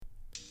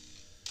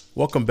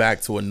Welcome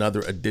back to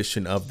another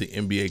edition of the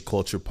NBA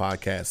Culture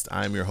Podcast.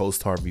 I'm your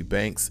host, Harvey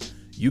Banks.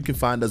 You can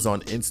find us on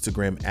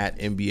Instagram at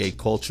NBA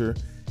Culture,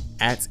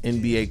 at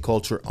NBA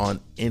Culture on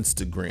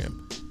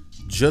Instagram.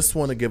 Just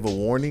want to give a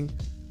warning.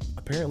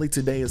 Apparently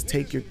today is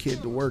Take Your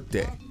Kid to Work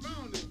Day.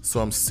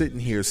 So I'm sitting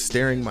here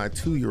staring my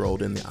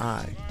 2-year-old in the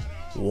eye,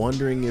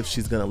 wondering if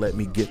she's going to let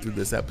me get through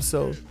this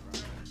episode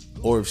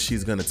or if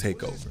she's going to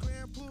take over.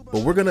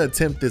 But we're going to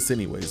attempt this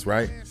anyways,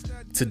 right?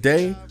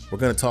 Today, we're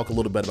going to talk a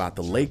little bit about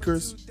the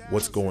Lakers,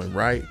 what's going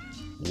right,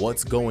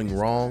 what's going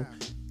wrong,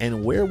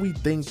 and where we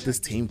think this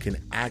team can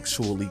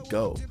actually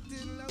go.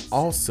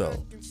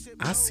 Also,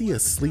 I see a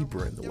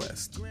sleeper in the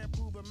West.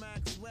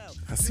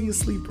 I see a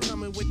sleeper.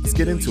 Let's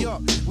get into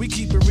it. We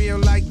keep it real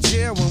like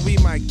jail when we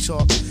might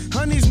talk.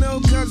 Honeys know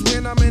cause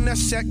when I'm in a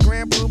set,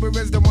 Grand Poober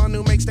is the one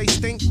who makes they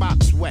stink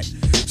box wet.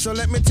 So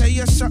let me tell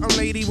you something,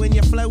 lady, when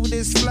your float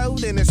is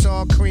floating, it's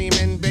all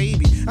creaming,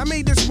 baby. I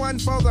made this one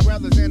for the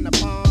brothers in the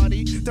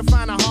party to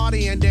find a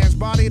hearty and dance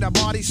body to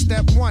body.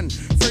 Step 1,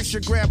 first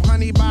you grab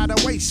honey by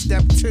the waist.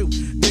 Step 2,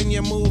 then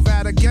you move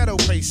at a ghetto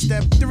pace.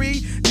 Step 3,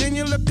 then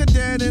you look a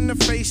dead in the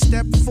face.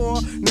 Step 4,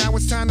 now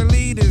it's time to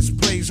leave this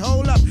place.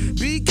 Hold up,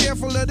 be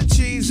careful of the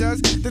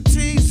cheesers, the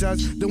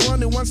teasers, the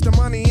one who wants the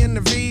money and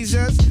the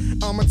visas.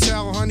 I'ma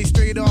tell honey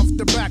straight off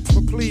the back,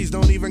 but please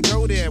don't even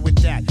go there with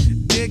that.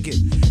 Dig it.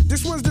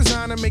 This one's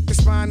designed to make the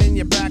spine in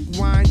your back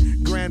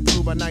whine. Grand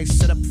Poober, nice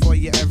setup for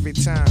you every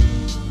time.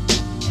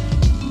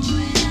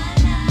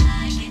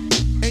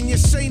 And you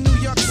say New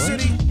York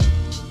City?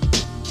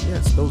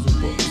 Yes, those are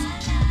books.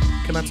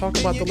 Can I talk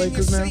about the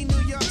Lakers now?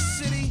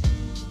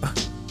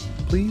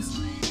 Please?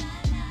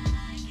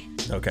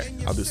 Okay,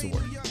 I'll do some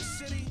work.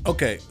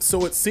 Okay,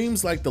 so it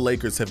seems like the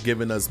Lakers have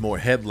given us more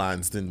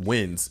headlines than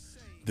wins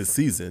this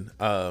season,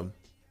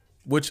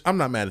 which I'm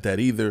not mad at that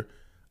either.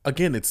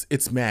 Again,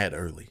 it's mad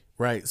early,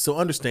 right? So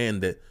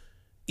understand that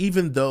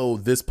even though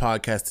this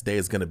podcast today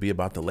is going to be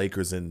about the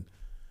Lakers and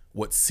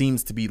what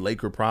seems to be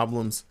Laker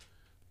problems,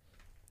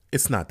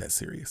 it's not that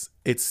serious.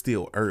 It's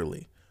still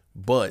early,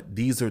 but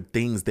these are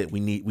things that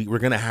we're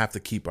going to have to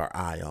keep our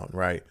eye on,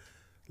 right?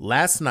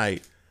 Last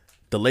night,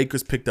 the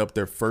Lakers picked up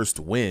their first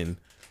win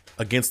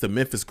against the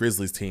Memphis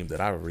Grizzlies team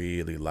that I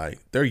really like.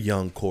 Their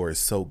young core is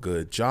so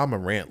good. Ja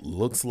Morant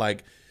looks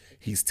like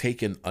he's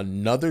taken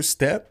another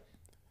step.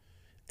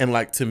 And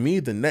like, to me,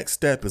 the next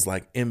step is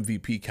like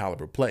MVP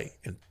caliber play.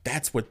 And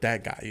that's what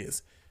that guy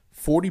is.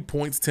 40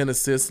 points, 10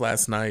 assists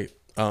last night.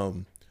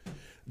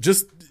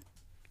 Just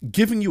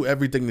giving you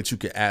everything that you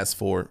could ask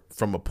for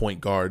from a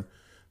point guard,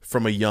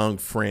 from a young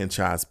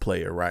franchise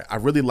player, right? I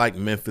really like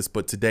Memphis,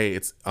 but today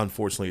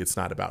unfortunately it's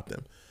not about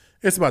them.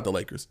 It's about the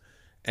Lakers.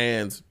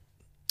 And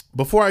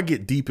before I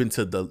get deep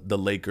into the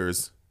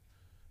Lakers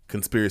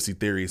conspiracy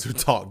theories or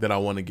talk that I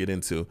want to get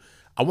into,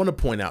 I want to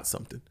point out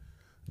something.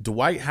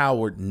 Dwight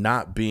Howard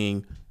not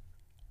being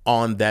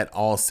on that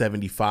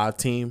All-75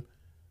 team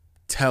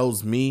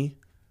tells me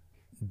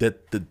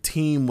that the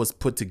team was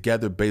put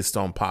together based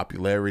on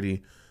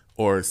popularity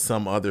or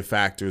some other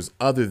factors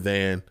other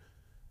than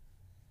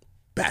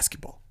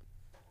basketball.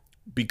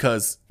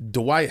 Because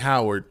Dwight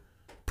Howard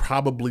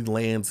probably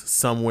lands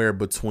somewhere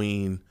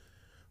between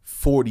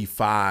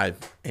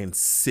 45 and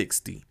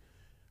 60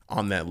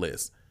 on that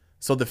list.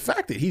 So the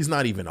fact that he's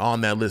not even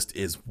on that list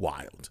is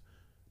wild.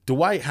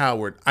 Dwight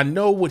Howard, I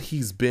know what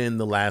he's been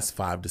the last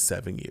 5 to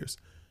 7 years.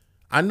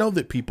 I know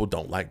that people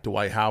don't like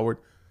Dwight Howard.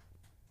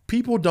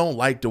 People don't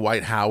like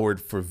Dwight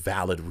Howard for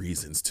valid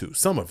reasons too.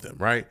 Some of them,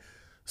 right?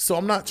 So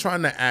I'm not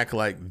trying to act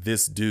like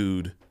this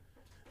dude,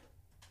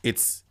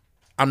 there's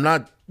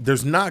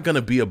not going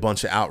to be a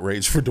bunch of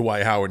outrage for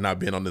Dwight Howard not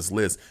being on this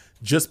list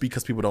just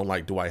because people don't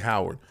like Dwight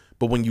Howard.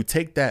 But when you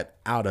take that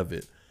out of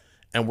it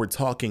and we're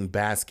talking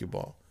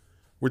basketball,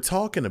 we're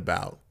talking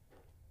about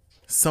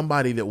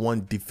somebody that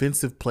won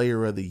Defensive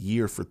Player of the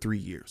Year for 3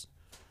 years.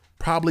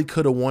 Probably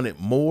could have won it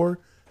more,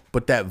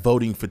 but that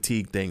voting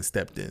fatigue thing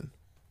stepped in.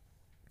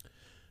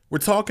 We're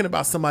talking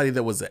about somebody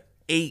that was an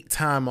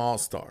 8-time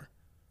All-Star.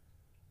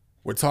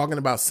 We're talking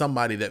about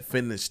somebody that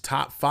finished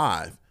top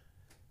 5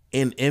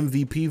 in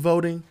MVP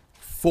voting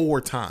 4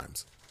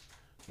 times.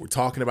 We're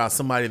talking about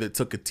somebody that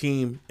took a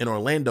team in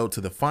Orlando to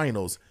the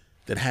finals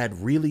that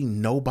had really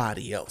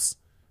nobody else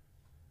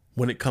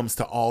when it comes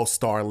to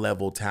all-star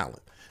level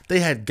talent. They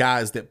had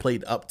guys that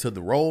played up to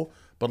the role,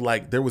 but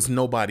like there was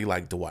nobody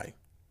like Dwight.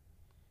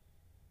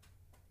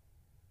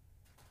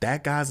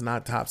 That guy's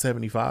not top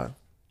 75.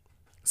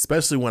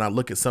 Especially when I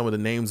look at some of the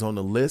names on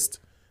the list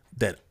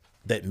that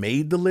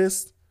made the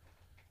list.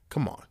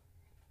 Come on.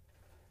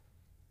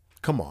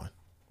 Come on.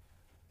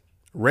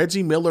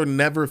 Reggie Miller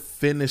never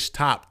finished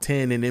top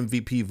 10 in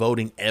MVP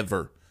voting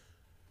ever.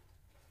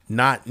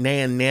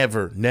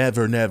 Never.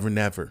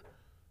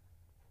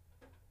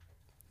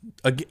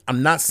 Again,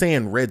 I'm not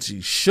saying Reggie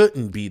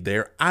shouldn't be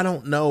there. I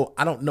don't know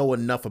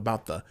enough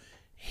about the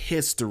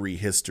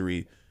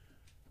history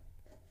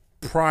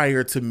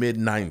prior to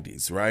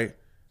mid-90s, right?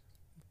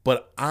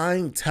 But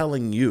I'm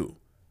telling you,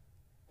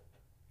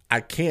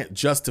 I can't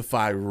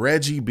justify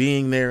Reggie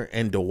being there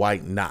and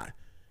Dwight not.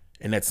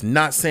 And that's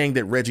not saying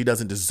that Reggie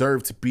doesn't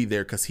deserve to be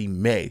there, because he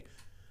may.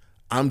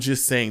 I'm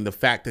just saying the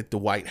fact that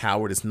Dwight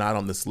Howard is not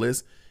on this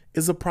list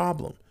is a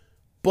problem.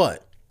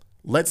 But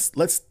let's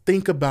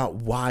think about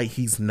why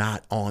he's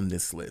not on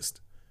this list.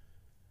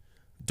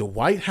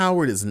 Dwight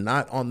Howard is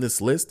not on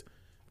this list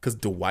because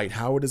Dwight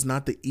Howard is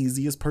not the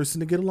easiest person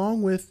to get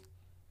along with.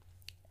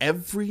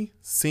 Every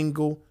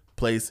single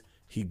place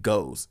he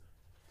goes,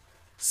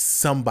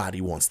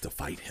 somebody wants to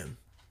fight him.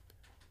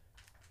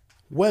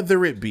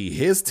 Whether it be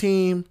his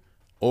team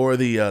or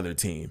the other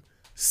team,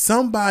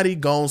 somebody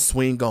gonna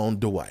swing on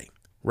Dwight,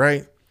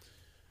 right?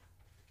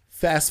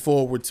 Fast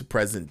forward to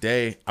present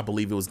day, I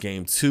believe it was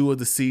game 2 of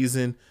the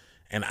season,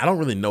 and I don't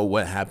really know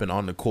what happened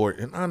on the court,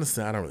 and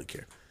honestly, I don't really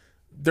care.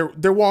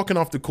 They're walking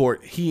off the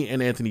court. He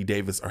and Anthony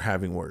Davis are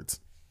having words.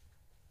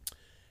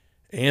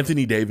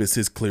 Anthony Davis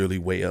is clearly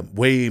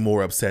way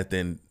more upset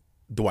than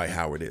Dwight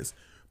Howard is,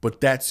 but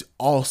that's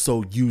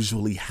also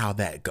usually how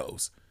that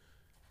goes.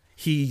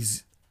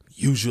 He's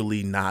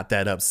usually not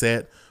that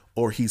upset,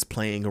 or he's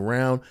playing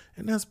around,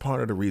 and that's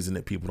part of the reason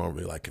that people don't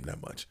really like him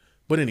that much.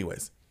 But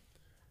anyways,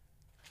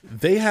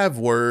 they have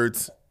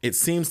words. It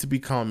seems to be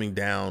calming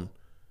down.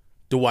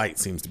 Dwight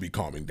seems to be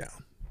calming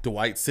down.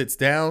 Dwight sits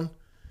down.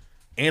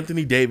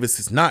 Anthony Davis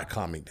is not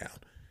calming down.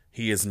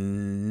 He is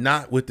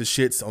not with the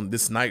shits on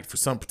this night for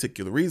some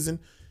particular reason.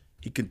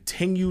 He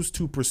continues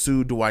to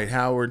pursue Dwight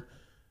Howard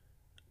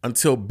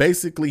until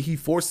basically he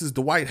forces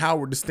Dwight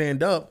Howard to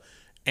stand up.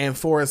 And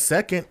for a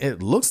second,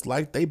 it looks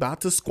like they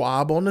about to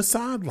squab on the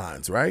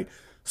sidelines, right?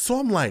 So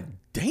I'm like,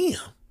 damn,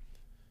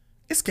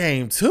 it's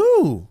game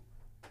 2.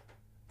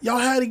 Y'all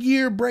had a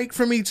year break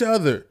from each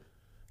other.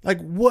 Like,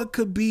 what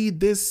could be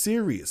this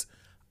serious?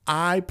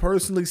 I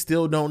personally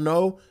still don't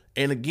know.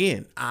 And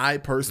again, I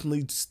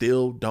personally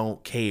still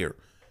don't care.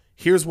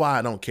 Here's why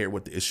I don't care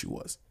what the issue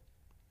was.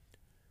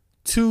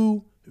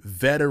 2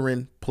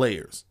 veteran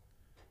players.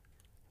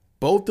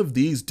 Both of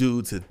these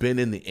dudes have been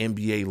in the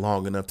NBA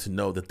long enough to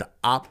know that the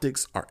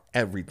optics are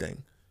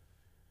everything.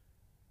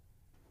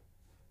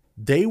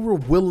 They were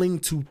willing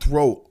to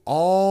throw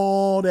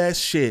all that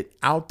shit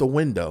out the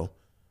window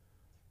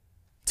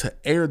to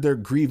air their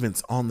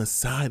grievance on the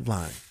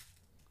sideline.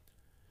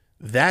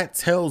 That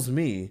tells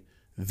me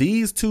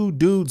these 2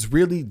 dudes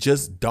really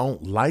just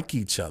don't like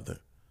each other.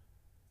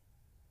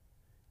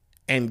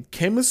 And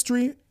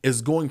chemistry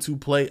is going to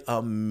play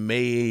a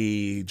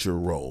major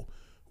role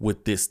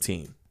with this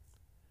team.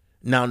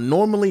 Now,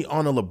 normally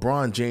on a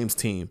LeBron James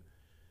team,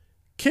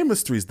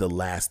 chemistry is the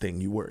last thing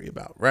you worry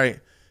about,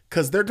 right?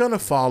 Because they're going to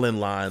fall in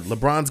line.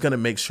 LeBron's going to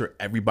make sure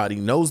everybody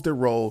knows their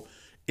role,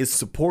 is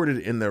supported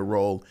in their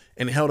role,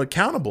 and held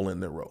accountable in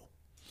their role.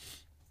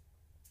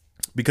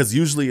 Because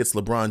usually it's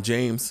LeBron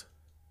James,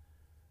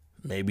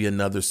 maybe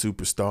another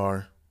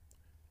superstar,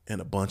 and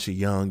a bunch of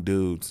young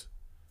dudes.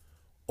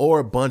 Or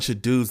a bunch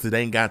of dudes that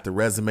ain't got the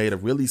resume to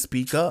really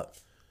speak up.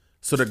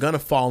 So they're going to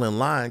fall in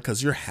line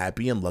because you're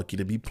happy and lucky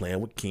to be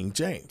playing with King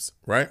James,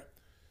 right?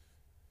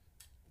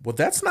 Well,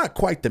 that's not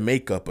quite the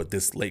makeup of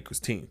this Lakers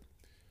team.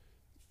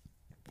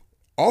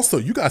 Also,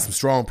 you got some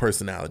strong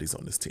personalities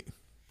on this team.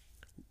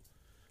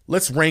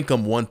 Let's rank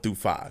them 1 through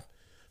 5.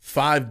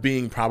 5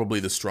 being probably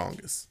the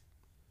strongest.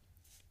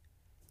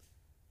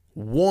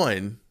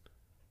 1,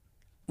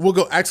 we'll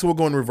go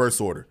in reverse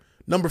order.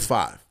 Number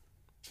 5,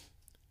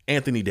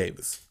 Anthony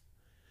Davis.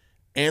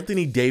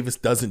 Anthony Davis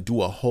doesn't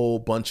do a whole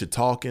bunch of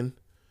talking,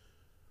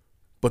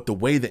 but the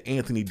way that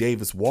Anthony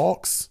Davis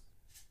walks,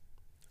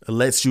 it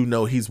lets you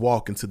know he's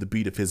walking to the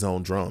beat of his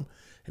own drum.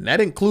 And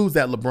that includes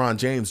that LeBron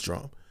James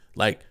drum.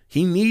 Like,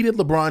 he needed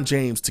LeBron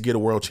James to get a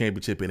world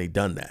championship, and he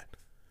done that.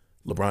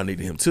 LeBron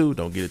needed him too.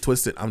 Don't get it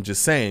twisted. I'm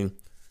just saying,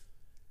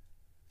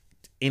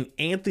 in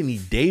Anthony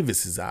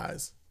Davis's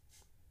eyes,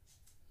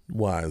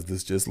 why is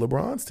this just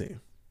LeBron's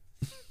team?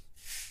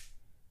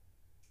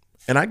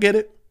 And I get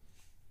it.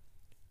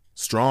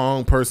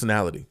 Strong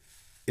personality.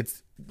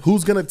 It's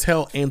who's going to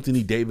tell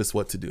Anthony Davis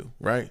what to do,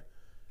 right?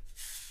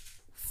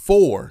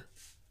 4,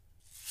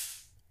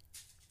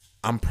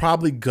 I'm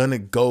probably going to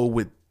go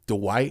with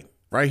Dwight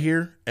right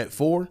here at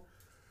 4,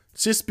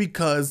 just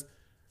because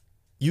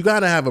you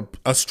got to have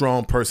a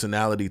strong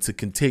personality to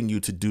continue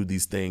to do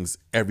these things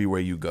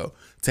everywhere you go,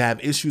 to have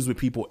issues with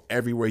people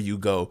everywhere you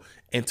go,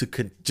 and to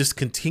just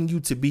continue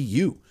to be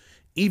you,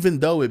 even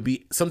though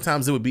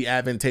sometimes it would be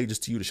advantageous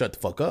to you to shut the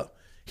fuck up.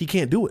 He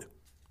can't do it.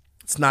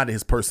 It's not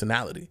his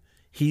personality.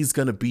 He's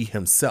going to be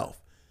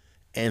himself.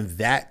 And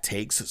that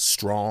takes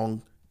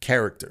strong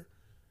character.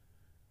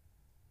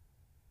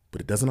 But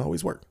it doesn't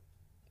always work.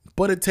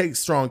 But it takes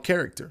strong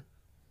character.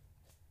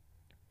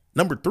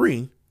 Number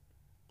 3,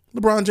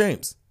 LeBron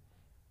James.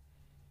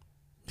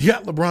 You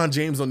got LeBron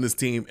James on this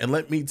team, and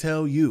let me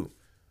tell you,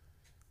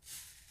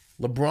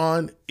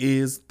 LeBron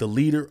is the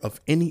leader of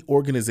any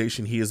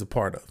organization he is a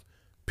part of.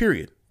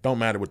 Period. Don't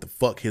matter what the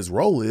fuck his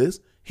role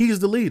is. He's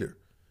the leader.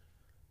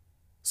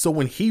 So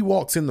when he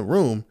walks in the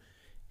room,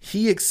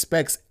 he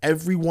expects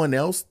everyone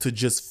else to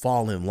just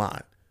fall in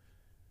line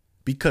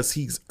because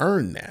he's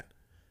earned that.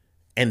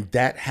 And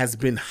that has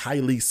been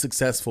highly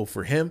successful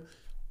for him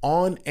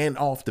on and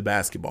off the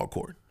basketball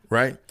court,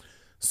 right?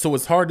 So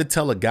it's hard to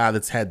tell a guy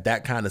that's had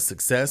that kind of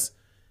success,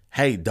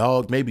 hey,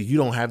 dog, maybe you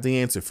don't have the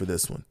answer for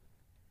this one.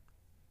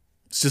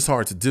 It's just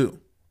hard to do.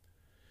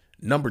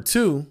 Number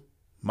 2,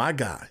 my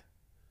guy,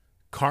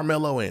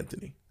 Carmelo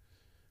Anthony.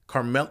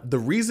 The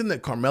reason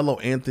that Carmelo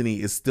Anthony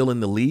is still in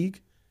the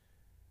league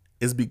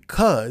is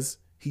because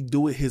he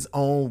do it his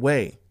own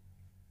way.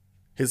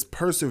 His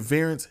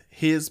perseverance,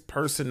 his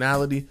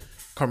personality.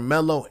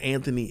 Carmelo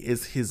Anthony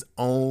is his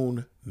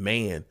own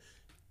man.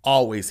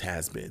 Always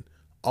has been.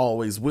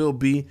 Always will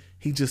be.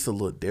 He just a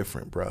little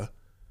different, bruh.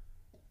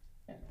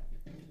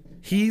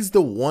 He's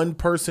the one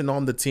person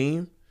on the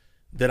team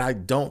that I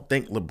don't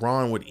think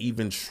LeBron would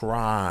even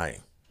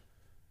try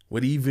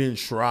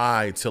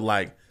to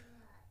like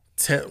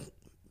tell.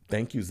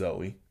 Thank you,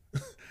 Zoe.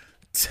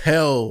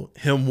 Tell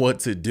him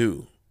what to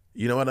do.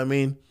 You know what I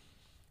mean?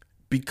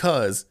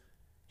 Because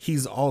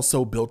he's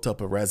also built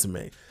up a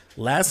resume.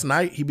 Last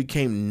night, he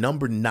became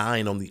number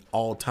 9 on the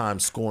all-time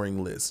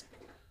scoring list.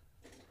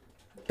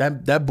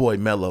 That boy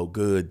Melo,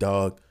 good,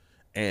 dog.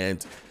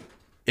 And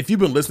if you've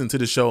been listening to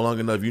the show long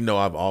enough, you know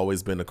I've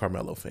always been a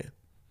Carmelo fan.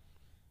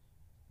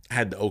 I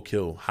had the Oak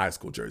Hill High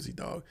School jersey,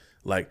 dog.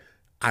 Like,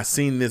 I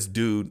seen this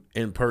dude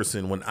in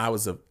person when I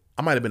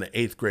might have been an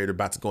 8th grader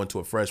about to go into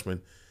a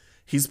freshman.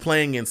 He's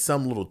playing in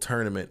some little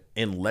tournament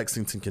in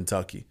Lexington,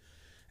 Kentucky.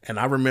 And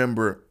I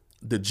remember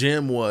the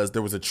gym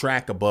there was a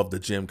track above the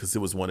gym because it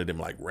was one of them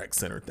like rec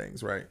center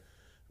things, right?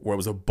 Where it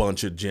was a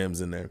bunch of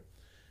gyms in there.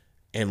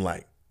 And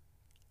like,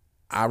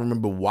 I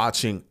remember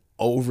watching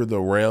over the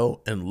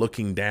rail and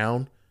looking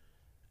down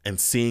and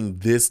seeing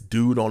this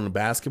dude on the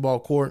basketball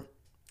court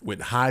with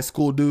high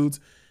school dudes.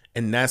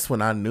 And that's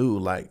when I knew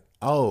like,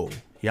 oh,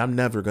 yeah, I'm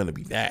never going to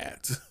be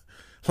that.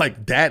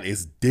 Like, that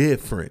is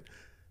different.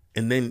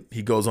 And then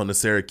he goes on to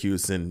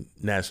Syracuse and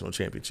national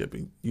championship,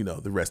 and, you know,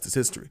 the rest is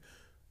history.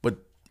 But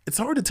it's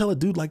hard to tell a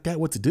dude like that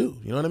what to do.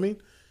 You know what I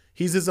mean?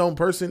 He's his own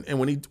person. And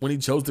when he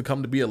chose to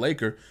come to be a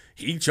Laker,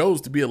 he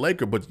chose to be a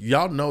Laker. But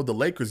y'all know the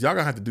Lakers, y'all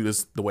going to have to do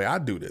this the way I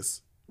do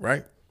this,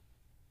 right?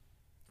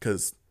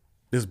 Because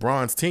this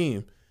Bronze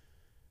team,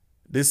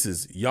 this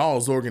is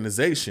y'all's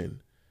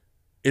organization.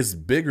 It's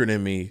bigger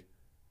than me,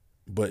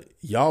 but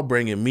y'all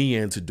bringing me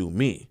in to do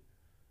me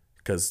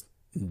because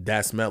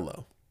that's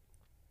Melo.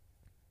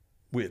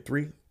 We at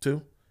 3,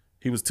 2?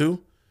 He was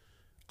 2?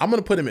 I'm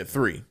going to put him at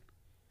 3.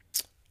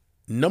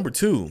 Number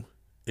 2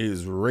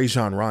 is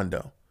Rajon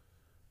Rondo.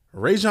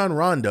 Rajon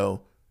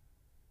Rondo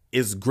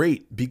is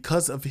great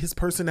because of his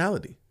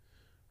personality.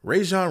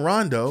 Rajon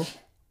Rondo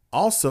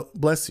also,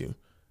 bless you,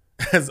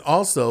 has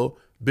also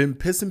been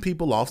pissing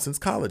people off since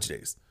college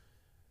days.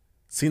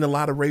 Seen a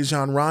lot of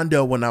Rajon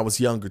Rondo when I was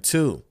younger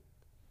too.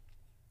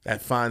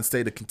 That fine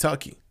state of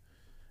Kentucky.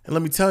 And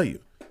let me tell you,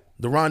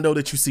 the Rondo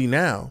that you see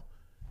now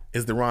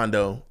is the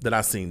Rondo that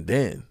I seen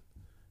then.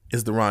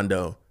 Is the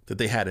Rondo that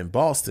they had in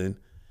Boston.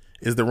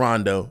 Is the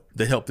Rondo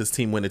that helped this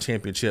team win a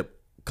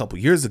championship a couple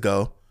years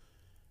ago.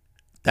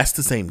 That's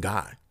the same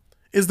guy.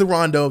 Is the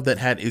Rondo that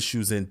had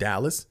issues in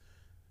Dallas,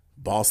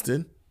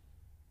 Boston,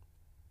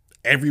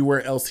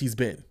 everywhere else he's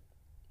been.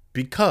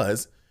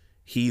 Because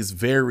he's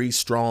very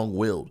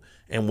strong-willed.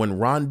 And when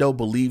Rondo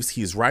believes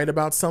he's right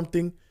about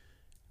something,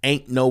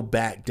 ain't no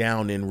back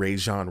down in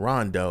Rajon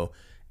Rondo.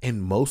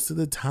 And most of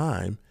the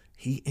time,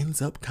 he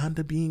ends up kind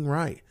of being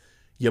right.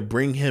 You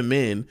bring him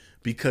in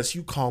because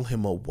you call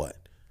him a what?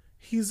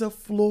 He's a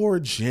floor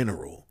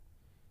general.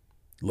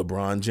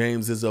 LeBron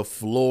James is a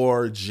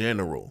floor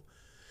general.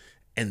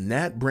 And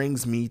that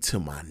brings me to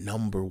my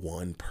number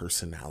 1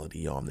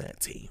 personality on that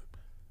team.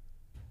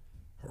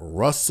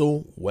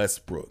 Russell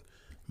Westbrook.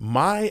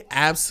 My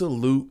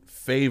absolute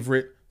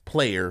favorite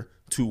player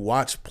to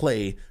watch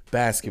play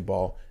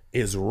basketball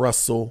is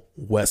Russell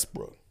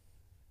Westbrook.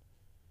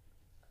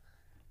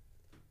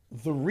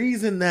 The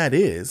reason that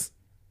is,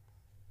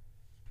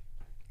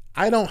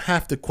 I don't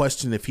have to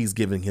question if he's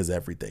giving his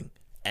everything.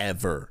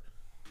 Ever.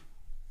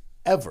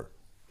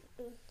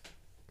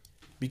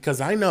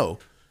 Because I know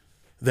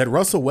that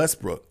Russell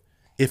Westbrook,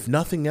 if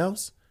nothing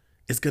else,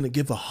 is going to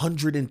give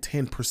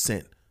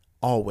 110%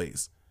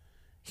 always.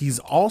 He's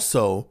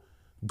also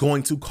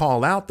going to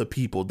call out the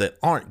people that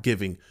aren't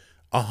giving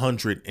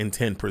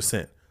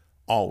 110%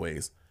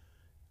 always.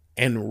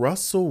 And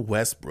Russell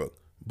Westbrook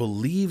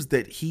believes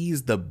that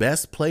he's the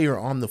best player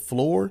on the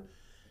floor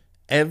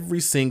every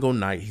single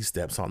night he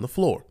steps on the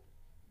floor.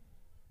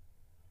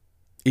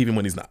 Even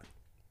when he's not.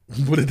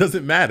 But it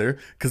doesn't matter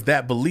because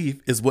that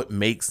belief is what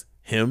makes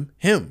him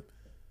him.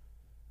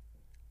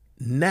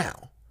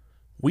 Now,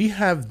 we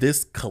have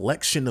this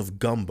collection of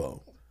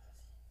gumbo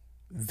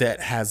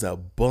that has a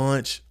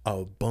bunch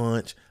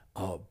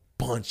of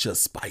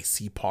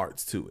spicy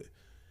parts to it.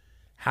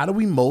 How do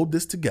we mold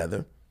this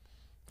together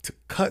to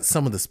cut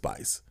some of the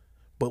spice,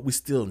 but we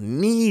still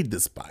need the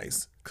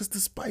spice because the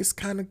spice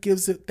kind of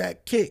gives it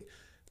that kick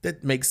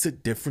that makes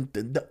it different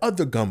than the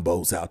other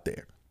gumbos out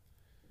there?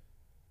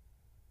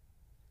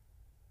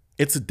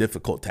 It's a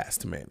difficult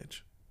task to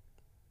manage.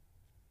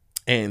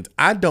 And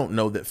I don't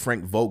know that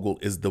Frank Vogel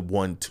is the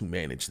one to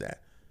manage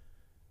that.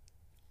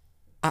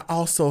 I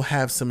also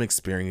have some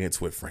experience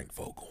with Frank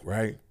Vogel,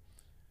 right?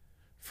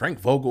 Frank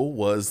Vogel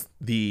was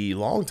the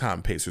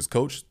longtime Pacers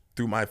coach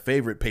through my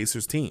favorite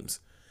Pacers teams.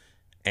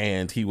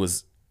 And he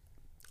was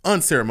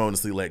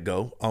unceremoniously let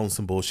go on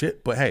some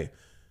bullshit. But hey,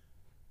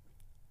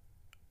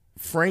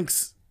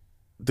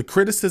 the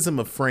criticism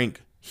of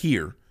Frank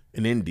here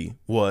in Indy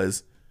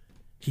was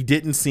he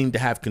didn't seem to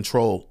have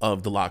control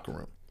of the locker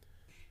room.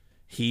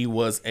 He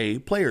was a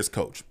player's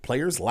coach.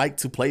 Players like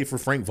to play for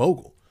Frank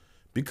Vogel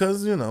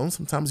because,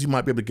 sometimes you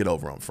might be able to get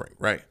over on Frank,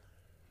 right?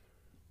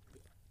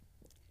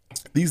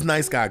 These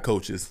nice guy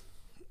coaches,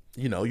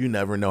 you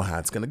never know how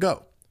it's going to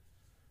go.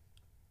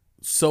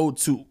 So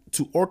to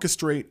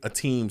orchestrate a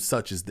team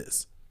such as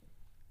this,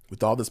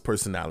 with all this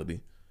personality,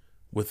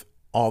 with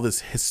all this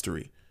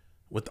history,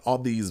 with all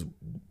these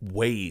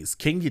ways,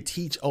 can you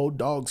teach old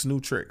dogs new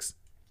tricks?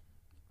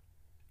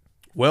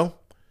 Well,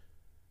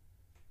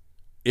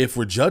 if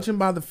we're judging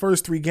by the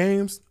first 3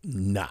 games,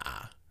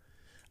 nah.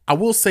 I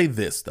will say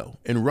this, though.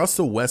 In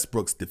Russell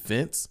Westbrook's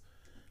defense,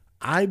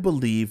 I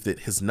believe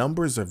that his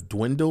numbers have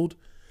dwindled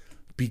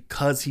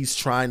because he's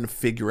trying to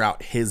figure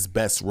out his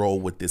best role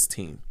with this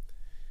team.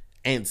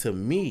 And to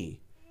me,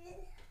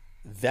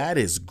 that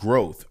is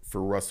growth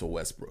for Russell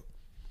Westbrook.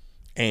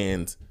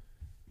 And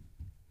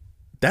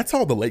that's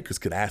all the Lakers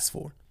could ask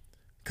for.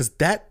 Because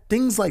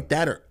things like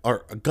that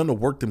are going to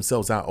work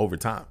themselves out over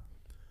time.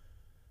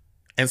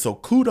 And so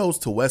kudos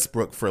to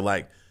Westbrook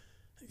for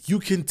you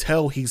can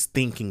tell he's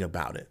thinking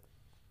about it.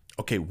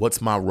 Okay,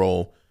 what's my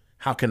role?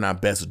 How can I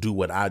best do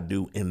what I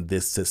do in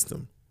this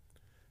system?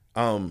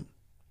 The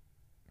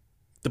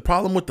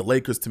problem with the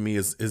Lakers to me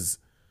is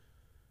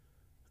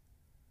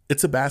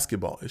it's a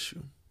basketball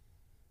issue.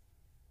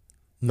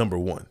 Number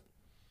one.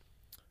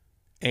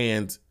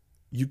 And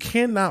you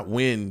cannot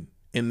win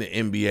in the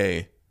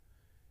NBA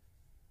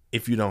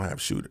if you don't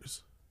have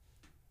shooters.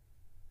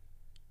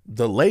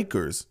 The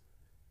Lakers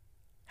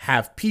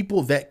have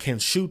people that can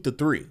shoot the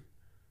 3,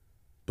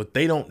 but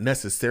they don't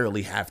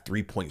necessarily have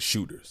 3-point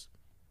shooters.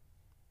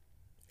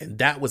 And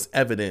that was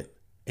evident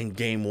in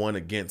game 1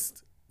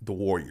 against the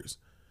Warriors,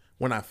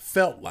 when I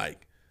felt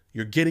like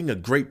you're getting a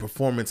great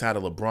performance out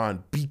of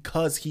LeBron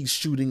because he's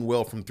shooting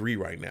well from 3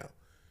 right now.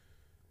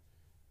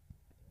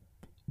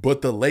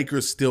 But the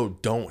Lakers still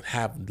don't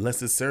have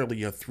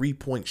necessarily a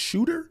 3-point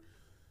shooter.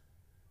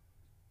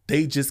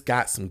 They just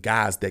got some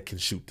guys that can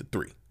shoot the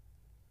 3.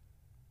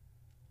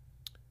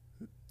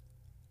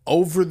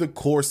 Over the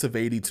course of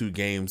 82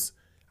 games,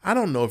 I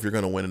don't know if you're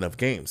going to win enough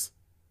games.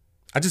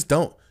 I just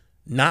don't.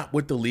 Not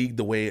with the league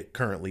the way it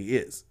currently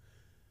is.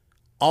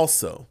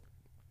 Also,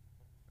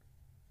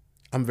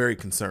 I'm very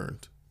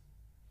concerned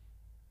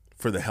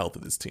for the health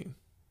of this team.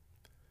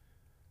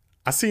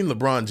 I seen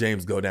LeBron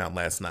James go down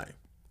last night.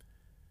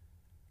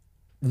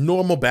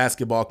 Normal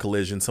basketball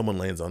collision, someone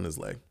lands on his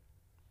leg.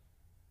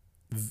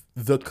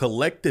 The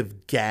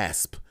collective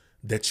gasp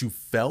that you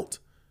felt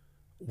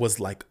was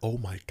like, oh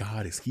my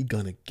God, is he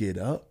gonna get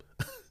up?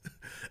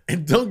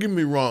 And don't get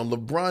me wrong,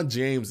 LeBron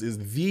James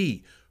is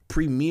the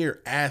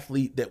premier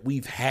athlete that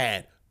we've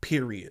had,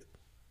 period.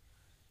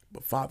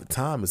 But Father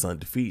Time is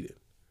undefeated.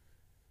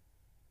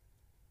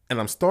 And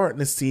I'm starting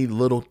to see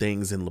little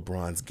things in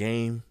LeBron's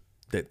game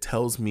that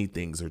tells me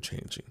things are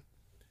changing.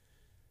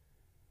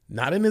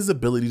 Not in his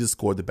ability to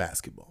score the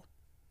basketball,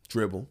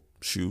 dribble,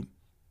 shoot,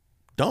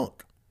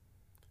 dunk.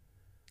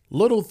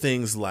 Little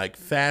things like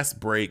fast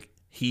break,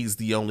 he's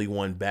the only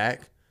one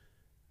back.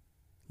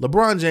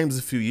 LeBron James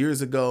a few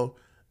years ago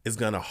is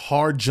going to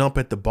hard jump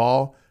at the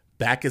ball,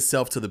 back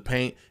himself to the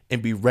paint,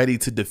 and be ready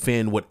to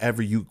defend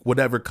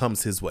whatever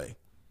comes his way.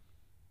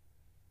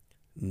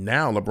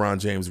 Now LeBron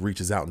James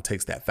reaches out and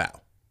takes that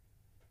foul.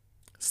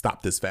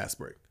 Stop this fast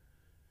break.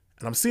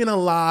 And I'm seeing a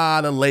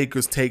lot of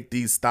Lakers take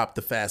these stop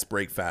the fast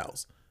break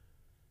fouls.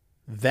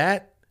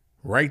 That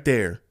right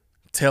there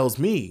tells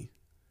me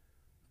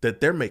that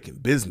they're making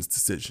business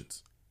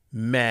decisions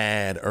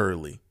mad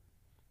early.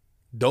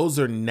 Those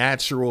are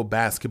natural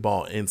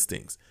basketball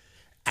instincts.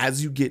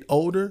 As you get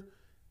older,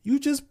 you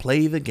just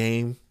play the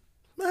game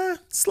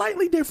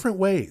slightly different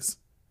ways.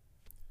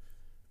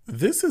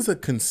 This is a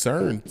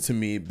concern to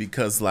me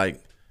because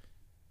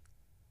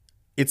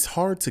it's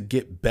hard to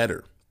get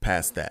better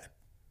past that.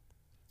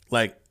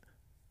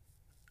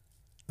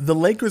 The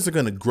Lakers are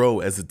going to grow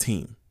as a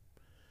team,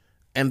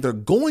 and they're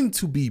going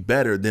to be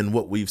better than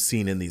what we've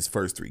seen in these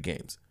first 3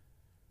 games.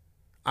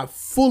 I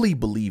fully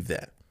believe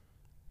that.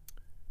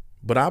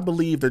 But I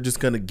believe they're just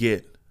going to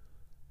get,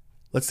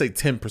 let's say,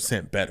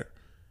 10% better.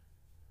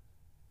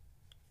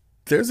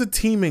 There's a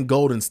team in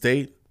Golden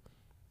State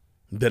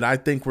that I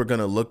think we're going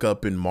to look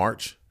up in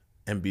March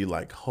and be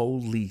like,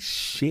 holy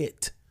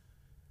shit.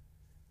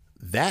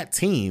 That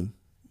team,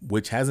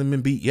 which hasn't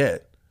been beat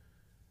yet,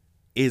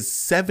 is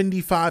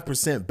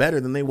 75%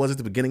 better than they was at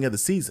the beginning of the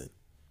season.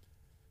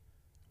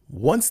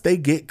 Once they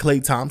get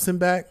Klay Thompson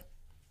back,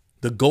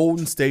 the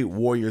Golden State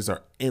Warriors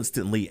are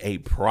instantly a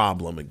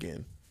problem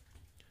again.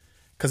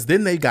 Because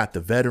then they got the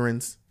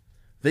veterans,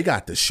 they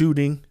got the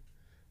shooting,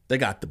 they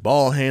got the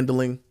ball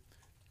handling,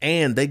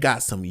 and they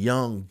got some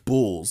young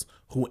bulls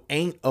who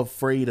ain't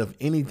afraid of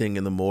anything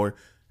anymore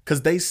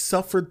because they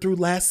suffered through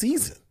last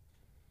season.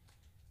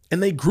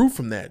 And they grew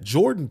from that.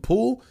 Jordan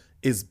Poole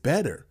is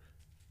better.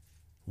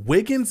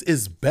 Wiggins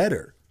is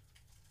better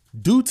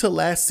due to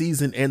last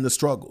season and the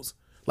struggles.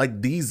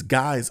 Like, these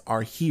guys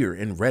are here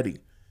and ready.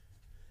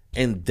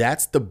 And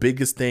that's the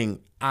biggest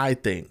thing, I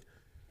think,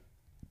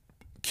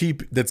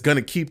 that's going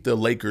to keep the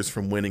Lakers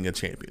from winning a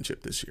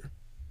championship this year.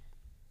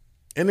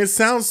 And it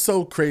sounds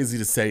so crazy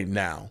to say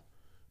now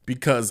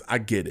because I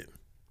get it.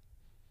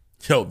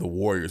 Yo, the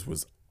Warriors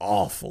was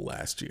awful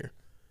last year.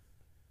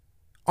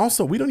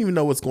 Also, we don't even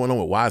know what's going on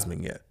with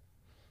Wiseman yet.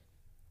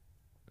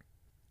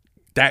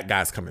 That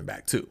guy's coming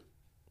back too.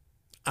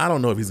 I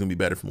don't know if he's going to be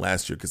better from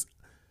last year because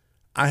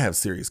I have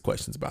serious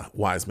questions about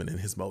Wiseman and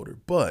his motor.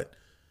 But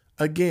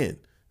again,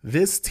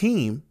 this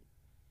team,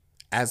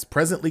 as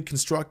presently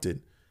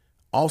constructed,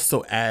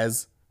 also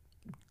as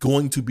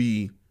going to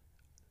be,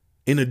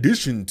 in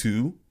addition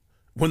to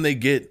when they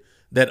get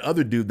that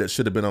other dude that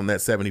should have been on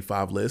that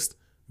 75 list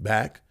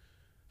back,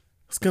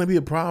 it's going to be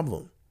a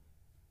problem.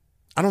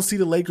 I don't see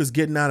the Lakers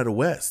getting out of the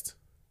West.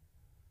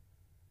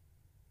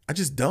 I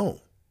just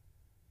don't.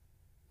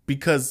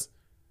 Because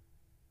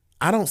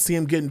I don't see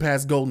them getting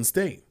past Golden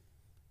State.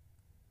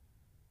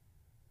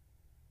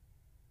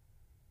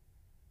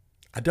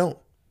 I don't.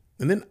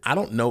 And then I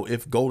don't know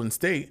if Golden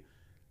State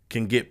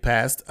can get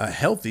past a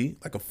healthy,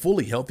 like a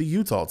fully healthy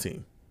Utah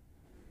team.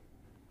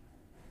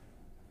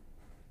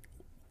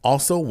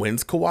 Also,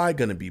 when's Kawhi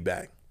going to be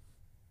back?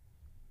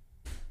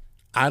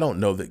 I don't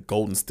know that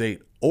Golden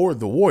State or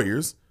the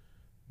Warriors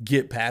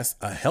get past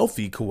a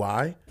healthy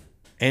Kawhi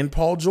and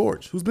Paul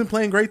George, who's been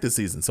playing great this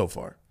season so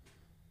far.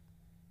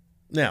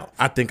 Now,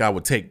 I think I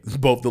would take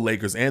both the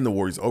Lakers and the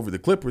Warriors over the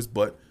Clippers,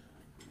 but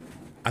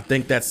I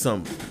think that's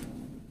some...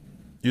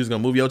 You just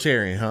going to move your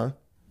chair in, huh?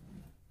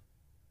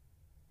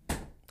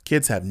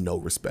 Kids have no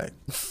respect.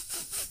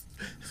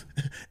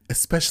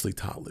 Especially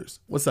toddlers.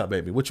 What's up,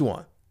 baby? What you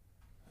want?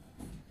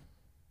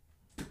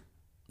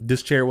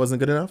 This chair wasn't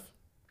good enough?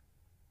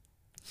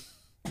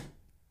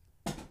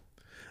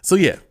 So,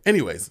 yeah.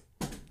 Anyways,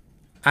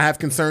 I have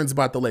concerns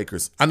about the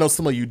Lakers. I know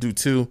some of you do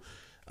too.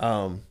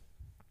 But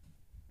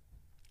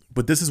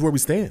this is where we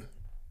stand.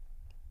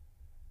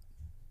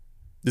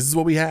 This is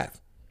what we have.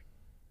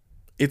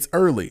 It's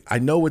early. I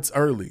know it's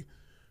early.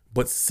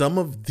 But some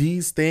of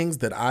these things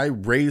that I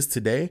raised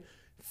today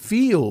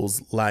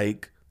feels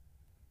like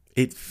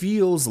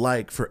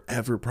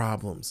forever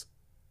problems.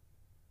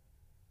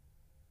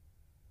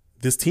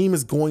 This team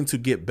is going to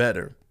get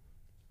better.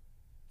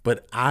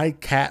 But I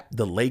capped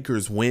the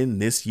Lakers win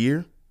this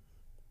year,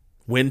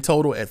 win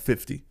total at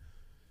 50.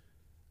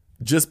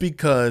 Just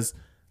because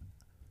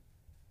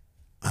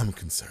I'm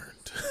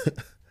concerned.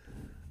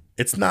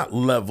 It's not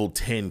level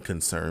 10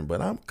 concern,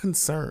 but I'm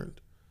concerned.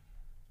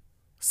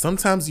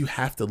 Sometimes you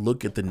have to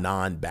look at the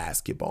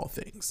non-basketball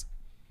things.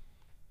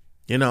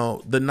 You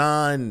know, the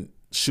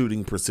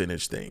non-shooting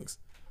percentage things.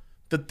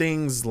 The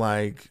things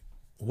like,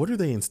 what are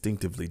they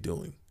instinctively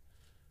doing?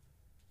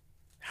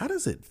 How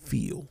does it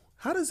feel?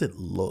 How does it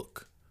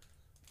look?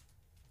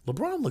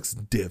 LeBron looks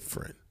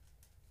different.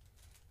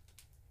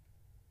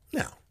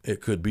 Now,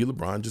 it could be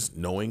LeBron just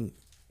knowing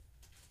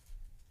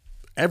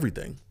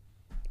everything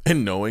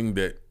and knowing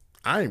that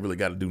I ain't really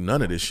got to do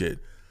none of this shit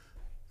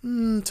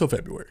till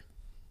February.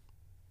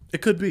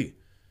 It could be.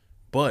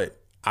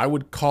 But I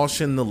would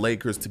caution the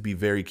Lakers to be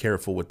very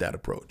careful with that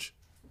approach.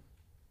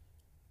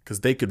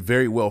 Because they could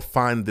very well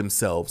find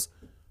themselves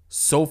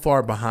so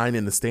far behind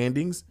in the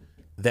standings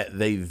that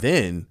they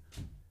then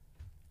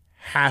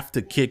have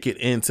to kick it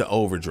into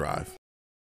overdrive.